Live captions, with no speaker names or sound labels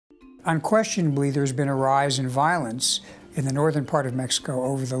Unquestionably, there's been a rise in violence in the northern part of Mexico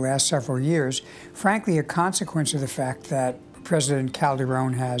over the last several years, frankly a consequence of the fact that President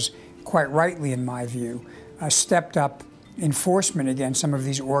Calderon has, quite rightly in my view, stepped up enforcement against some of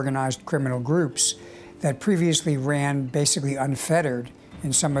these organized criminal groups that previously ran basically unfettered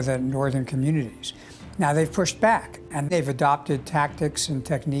in some of the northern communities. Now they've pushed back and they've adopted tactics and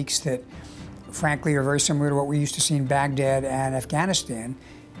techniques that frankly are very similar to what we used to see in Baghdad and Afghanistan: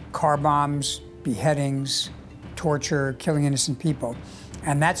 car bombs, beheadings, torture, killing innocent people.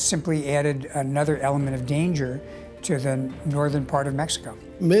 And that's simply added another element of danger to the northern part of Mexico.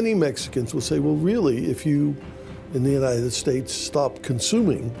 Many Mexicans will say, well, really, if you in the United States stop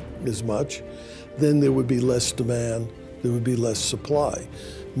consuming as much, then there would be less demand, there would be less supply.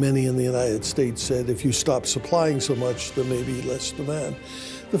 Many in the United States said, if you stop supplying so much, there may be less demand.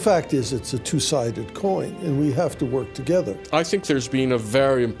 The fact is, it's a two-sided coin, and we have to work together. I think there's been a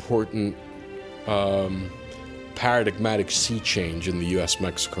very important paradigmatic sea change in the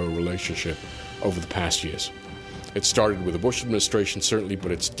U.S.-Mexico relationship over the past years. It started with the Bush administration, certainly,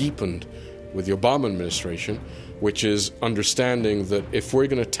 but it's deepened with the Obama administration, which is understanding that if we're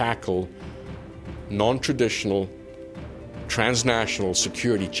going to tackle non-traditional, transnational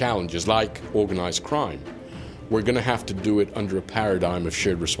security challenges like organized crime, we're going to have to do it under a paradigm of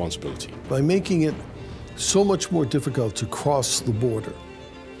shared responsibility. By making it so much more difficult to cross the border,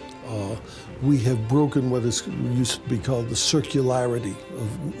 we have broken what used to be called the circularity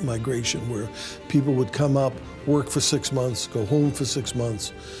of migration, where people would come up, work for 6 months, go home for 6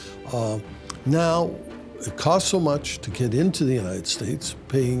 months. Now, it costs so much to get into the United States,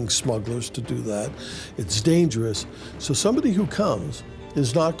 paying smugglers to do that. It's dangerous. So somebody who comes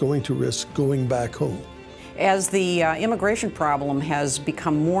is not going to risk going back home. As the immigration problem has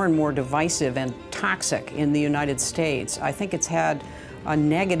become more and more divisive and toxic in the United States, I think it's had a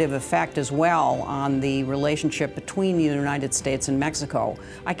negative effect as well on the relationship between the United States and Mexico.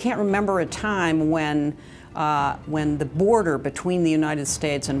 I can't remember a time when the border between the United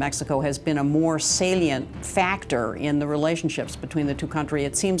States and Mexico has been a more salient factor in the relationships between the two countries.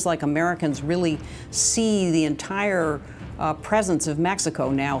 It seems like Americans really see the entire presence of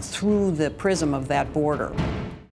Mexico now through the prism of that border.